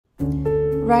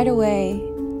Right away,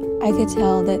 I could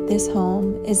tell that this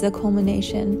home is the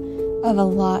culmination of a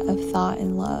lot of thought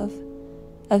and love,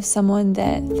 of someone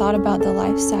that thought about the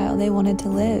lifestyle they wanted to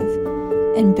live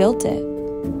and built it.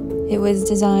 It was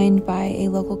designed by a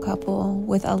local couple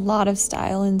with a lot of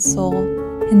style and soul,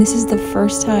 and this is the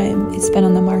first time it's been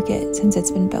on the market since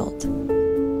it's been built.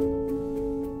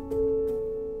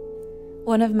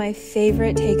 One of my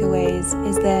favorite takeaways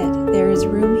is that there is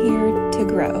room here to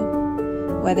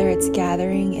grow, whether it's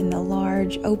gathering in the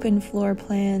large open floor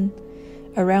plan,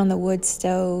 around the wood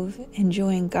stove,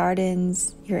 enjoying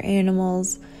gardens, your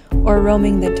animals, or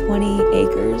roaming the 20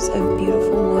 acres of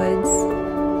beautiful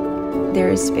woods. There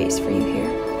is space for you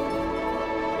here.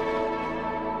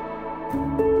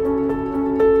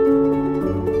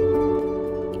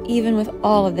 Even with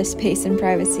all of this space and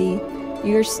privacy,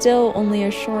 you're still only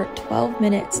a short 12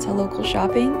 minutes to local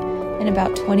shopping and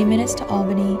about 20 minutes to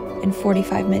Albany and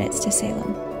 45 minutes to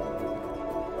Salem.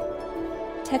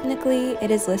 Technically, it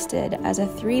is listed as a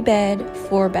 3-bed,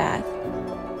 4-bath,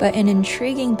 but an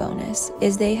intriguing bonus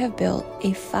is they have built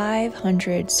a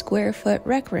 500 square foot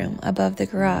rec room above the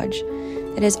garage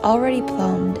that is already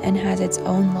plumbed and has its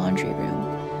own laundry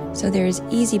room, so there is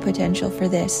easy potential for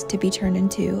this to be turned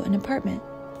into an apartment.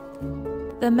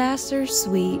 The master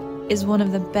suite is one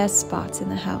of the best spots in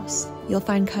the house. You'll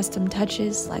find custom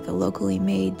touches like a locally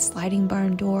made sliding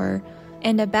barn door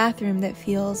and a bathroom that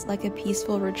feels like a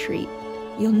peaceful retreat.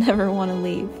 You'll never want to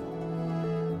leave.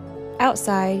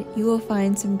 Outside, you will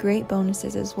find some great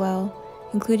bonuses as well,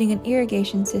 including an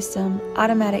irrigation system,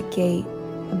 automatic gate,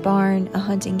 a barn, a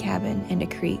hunting cabin, and a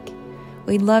creek.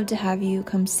 We'd love to have you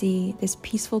come see this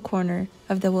peaceful corner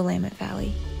of the Willamette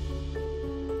Valley.